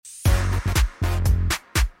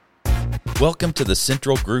Welcome to the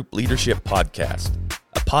Central Group Leadership Podcast,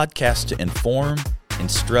 a podcast to inform,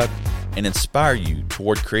 instruct, and inspire you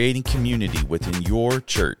toward creating community within your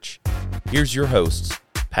church. Here's your hosts,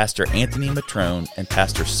 Pastor Anthony Matrone and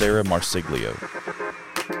Pastor Sarah Marsiglio.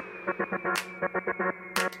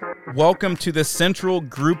 Welcome to the Central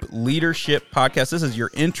Group Leadership Podcast. This is your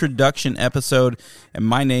introduction episode, and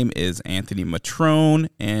my name is Anthony Matrone,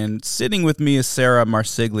 and sitting with me is Sarah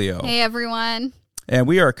Marsiglio. Hey, everyone. And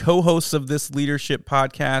we are co-hosts of this leadership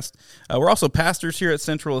podcast. We're also pastors here at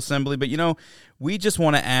Central Assembly, but we just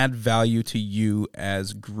want to add value to you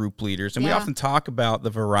as group leaders. And we often talk about the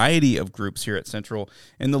variety of groups here at Central.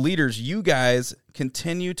 And the leaders, you guys,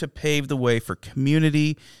 continue to pave the way for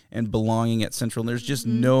community and belonging at Central. And there's just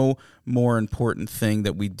no more important thing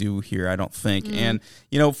that we do here, I don't think. And,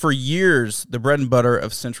 for years, the bread and butter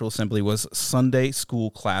of Central Assembly was Sunday school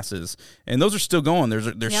classes. And those are still going.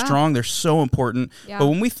 They're strong. They're so important. Yeah. But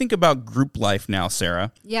when we think about group life now,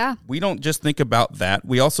 Sarah, we don't just think about that.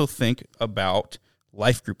 We also think about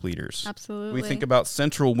life group leaders. Absolutely. We think about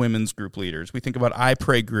Central Women's Group leaders. We think about I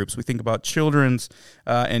Pray groups. We think about children's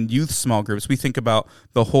and youth small groups. We think about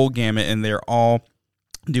the whole gamut, and they're all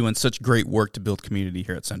doing such great work to build community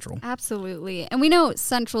here at Central. Absolutely. And we know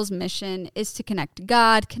Central's mission is to connect to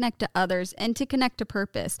God, connect to others, and to connect to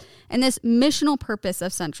purpose. And this missional purpose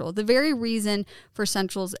of Central, the very reason for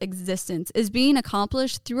Central's existence, is being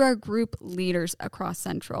accomplished through our group leaders across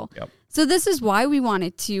Central. Yep. So this is why we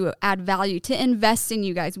wanted to add value, to invest in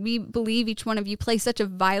you guys. We believe each one of you plays such a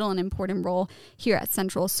vital and important role here at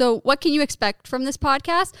Central. So what can you expect from this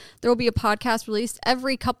podcast? There will be a podcast released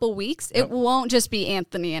every couple weeks. It won't just be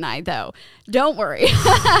Anthony and I, though. Don't worry.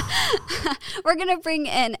 We're going to bring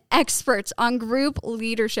in experts on group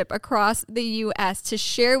leadership across the U.S. to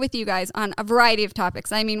share with you guys on a variety of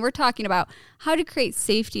topics. I mean, we're talking about how to create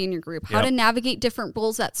safety in your group, how to navigate different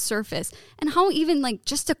roles that surface, and how even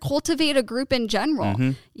just to cultivate a group in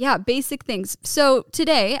general. Yeah, basic things. So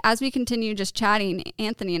today, as we continue just chatting,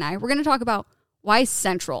 Anthony and I, we're going to talk about why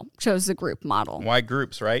Central chose the group model. Why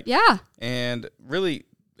groups, right? Yeah. And really,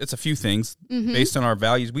 it's a few things based on our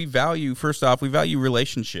values. First off, we value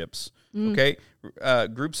relationships, okay?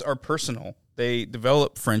 Groups are personal. They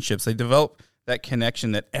develop friendships. They develop that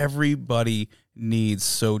connection that everybody needs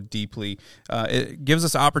so deeply. It gives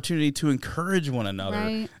us opportunity to encourage one another,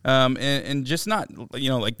 right. and just not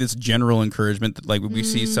like this general encouragement that like we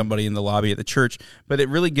see somebody in the lobby at the church, but it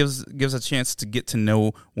really gives a chance to get to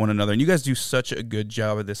know one another. And you guys do such a good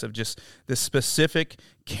job of this, of just this specific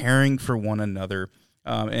caring for one another,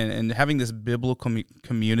 and having this biblical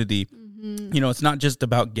community. It's not just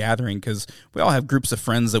about gathering, because we all have groups of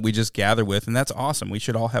friends that we just gather with, and that's awesome. We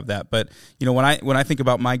should all have that. But when I think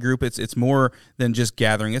about my group, it's more than just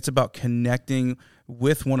gathering. It's about connecting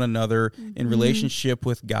with one another in relationship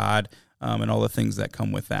with God, and all the things that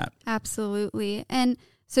come with that. Absolutely. And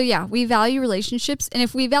so, we value relationships. And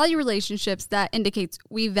if we value relationships, that indicates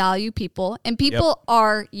we value people. And people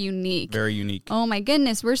are unique. Very unique. Oh, my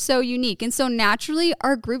goodness. We're so unique. And so naturally,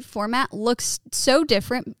 our group format looks so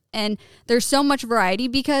different. And there's so much variety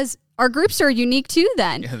because our groups are unique too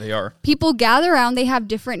then. Yeah, they are. People gather around. They have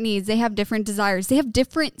different needs. They have different desires. They have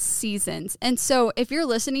different seasons. And so if you're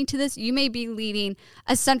listening to this, you may be leading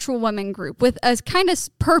a Central Women group with a kind of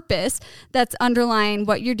purpose that's underlying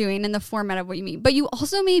what you're doing in the format of what you meet. But you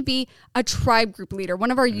also may be a tribe group leader,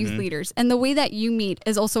 one of our youth leaders. And the way that you meet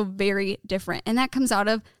is also very different. And that comes out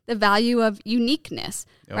of the value of uniqueness.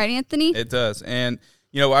 Yep. Right, Anthony? It does. And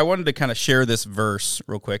I wanted to kind of share this verse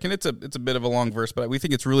real quick, and it's a bit of a long verse, but we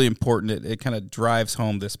think it's really important. It kind of drives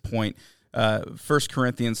home this point. 1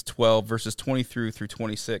 Corinthians 12, verses 20 through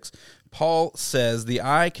 26. Paul says, "The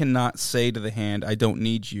eye cannot say to the hand, 'I don't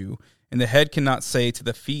need you,' and the head cannot say to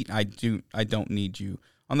the feet, 'I don't need you.'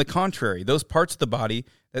 On the contrary, those parts of the body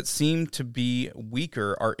that seem to be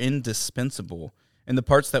weaker are indispensable, and the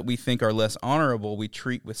parts that we think are less honorable we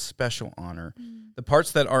treat with special honor. The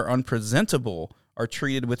parts that are unpresentable are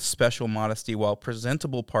treated with special modesty, while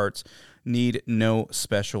presentable parts need no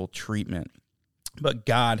special treatment. But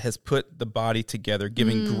God has put the body together,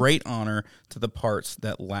 giving great honor to the parts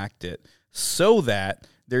that lacked it, so that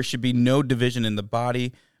there should be no division in the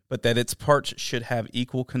body, but that its parts should have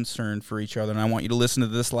equal concern for each other." And I want you to listen to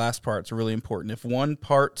this last part. It's really important. If one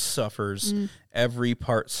part suffers, every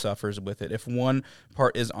part suffers with it. If one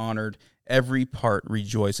part is honored, every part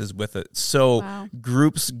rejoices with it. So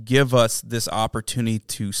groups give us this opportunity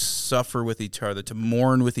to suffer with each other, to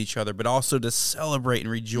mourn with each other, but also to celebrate and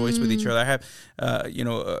rejoice with each other. I have,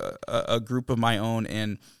 a group of my own,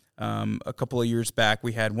 and a couple of years back,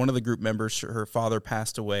 we had one of the group members, her father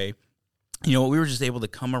passed away. We were just able to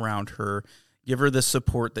come around her, give her the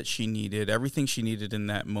support that she needed, everything she needed in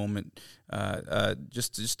that moment,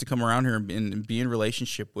 just to come around her and be in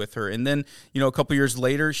relationship with her. And then, a couple years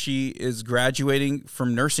later, she is graduating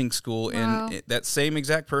from nursing school, Wow. and that same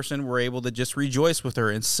exact person, we're able to just rejoice with her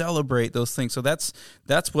and celebrate those things. So that's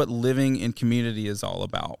what living in community is all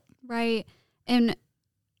about. Right. And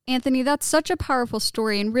Anthony, that's such a powerful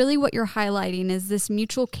story. And really what you're highlighting is this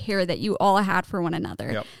mutual care that you all had for one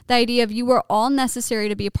another. Yep. The idea of you were all necessary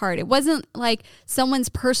to be a part. It wasn't like someone's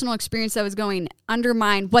personal experience that was going to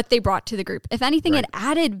undermine what they brought to the group. If anything, Right. it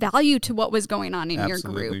added value to what was going on in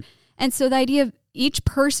Absolutely. your group. And so the idea of each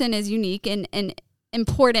person is unique and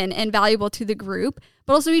important and valuable to the group,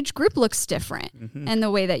 but also each group looks different in the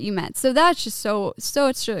way that you met. So that's just so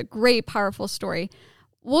it's a great, powerful story.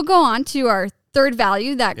 We'll go on to our third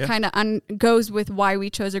value that kind of goes with why we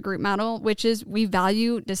chose a group model, which is we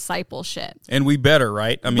value discipleship. And we better,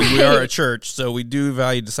 right? I mean, we are a church, so we do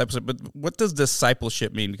value discipleship. But what does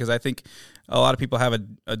discipleship mean? Because I think a lot of people have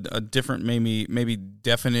a different maybe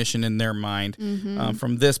definition in their mind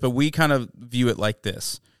from this, but we kind of view it like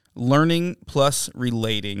this. Learning plus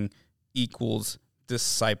relating equals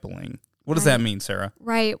discipling. What does that mean, Sarah?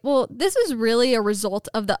 Right. Well, this is really a result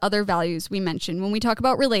of the other values we mentioned. When we talk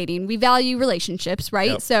about relating, we value relationships,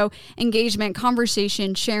 right? Yep. So engagement,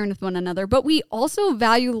 conversation, sharing with one another, but we also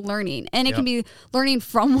value learning. And it can be learning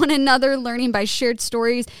from one another, learning by shared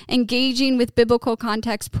stories, engaging with biblical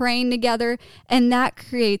context, praying together, and that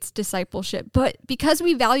creates discipleship. But because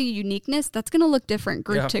we value uniqueness, that's going to look different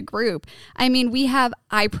group to group. I mean, we have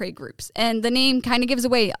I Pray groups, and the name kind of gives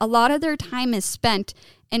away a lot of their time is spent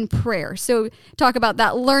in prayer. So talk about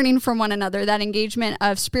that learning from one another, that engagement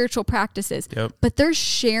of spiritual practices. Yep. But they're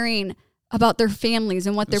sharing about their families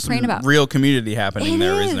and what they're praying about. Real community happening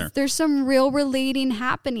there, isn't there? There's some real relating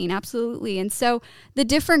happening, absolutely. And so the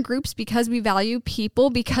different groups, because we value people,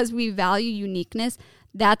 because we value uniqueness,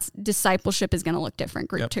 that's discipleship is going to look different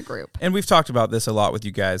group to group. And we've talked about this a lot with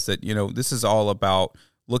you guys, that, this is all about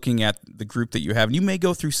looking at the group that you have. And you may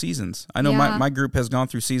go through seasons. I know my group has gone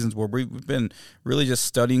through seasons where we've been really just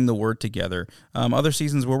studying the Word together. Other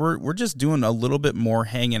seasons where we're just doing a little bit more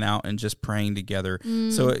hanging out and just praying together.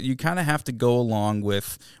 So you kind of have to go along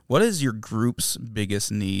with what is your group's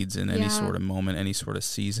biggest needs in any sort of moment, any sort of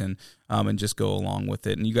season, and just go along with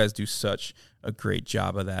it. And you guys do such a great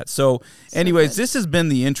job of that. So anyways, this has been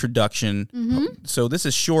the introduction. So this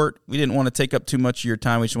is short. We didn't want to take up too much of your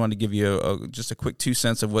time. We just wanted to give you just a quick 2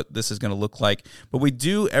 cents of what this is going to look like. But we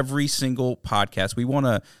do every single podcast. We want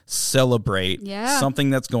to celebrate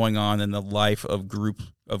something that's going on in the life of group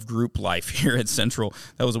life here at Central.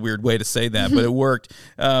 That was a weird way to say that, but it worked.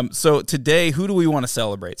 So today, who do we want to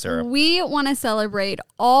celebrate, Sarah? We want to celebrate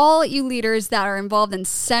all you leaders that are involved in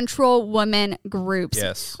Central Women groups.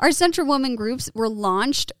 Yes. Our Central Women groups were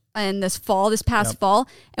launched in this past fall,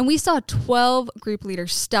 and we saw 12 group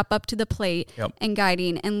leaders step up to the plate and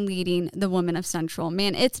guiding and leading the women of Central.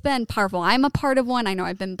 Man, it's been powerful. I'm a part of one. I know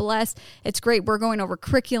I've been blessed. It's great. We're going over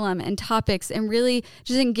curriculum and topics and really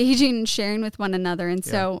just engaging and sharing with one another. And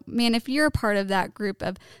so, man, if you're a part of that group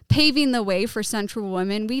of paving the way for Central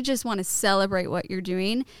Women, we just want to celebrate what you're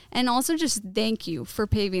doing and also just thank you for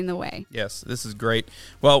paving the way. Yes, this is great.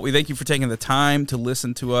 Well, we thank you for taking the time to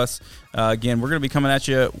listen to us. Again, we're going to be coming at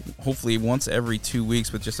you hopefully once every 2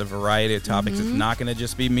 weeks with just a variety of topics. It's not going to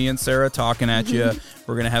just be me and Sarah talking at you.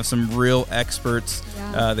 We're going to have some real experts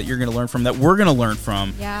that you're going to learn from, that we're going to learn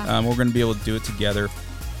from. We're going to be able to do it together.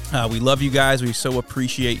 We love you guys. We so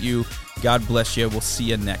appreciate you. God bless you. We'll see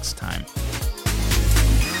you next time.